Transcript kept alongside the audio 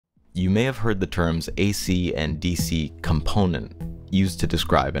You may have heard the terms AC and DC component used to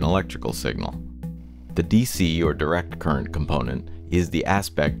describe an electrical signal. The DC, or direct current component, is the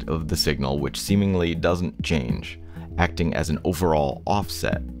aspect of the signal which seemingly doesn't change, acting as an overall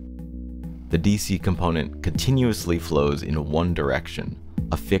offset. The DC component continuously flows in one direction,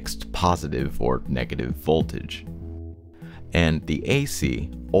 a fixed positive or negative voltage. And the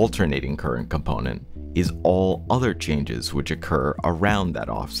AC, alternating current component, is all other changes which occur around that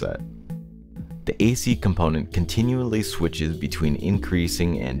offset. The AC component continually switches between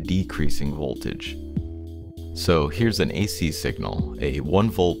increasing and decreasing voltage. So here's an AC signal, a 1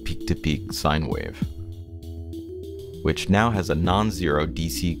 volt peak-to-peak sine wave, which now has a non-zero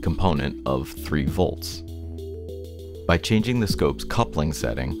DC component of 3 volts. By changing the scope's coupling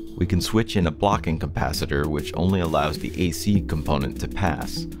setting, we can switch in a blocking capacitor which only allows the AC component to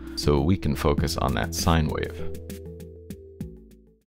pass, so we can focus on that sine wave.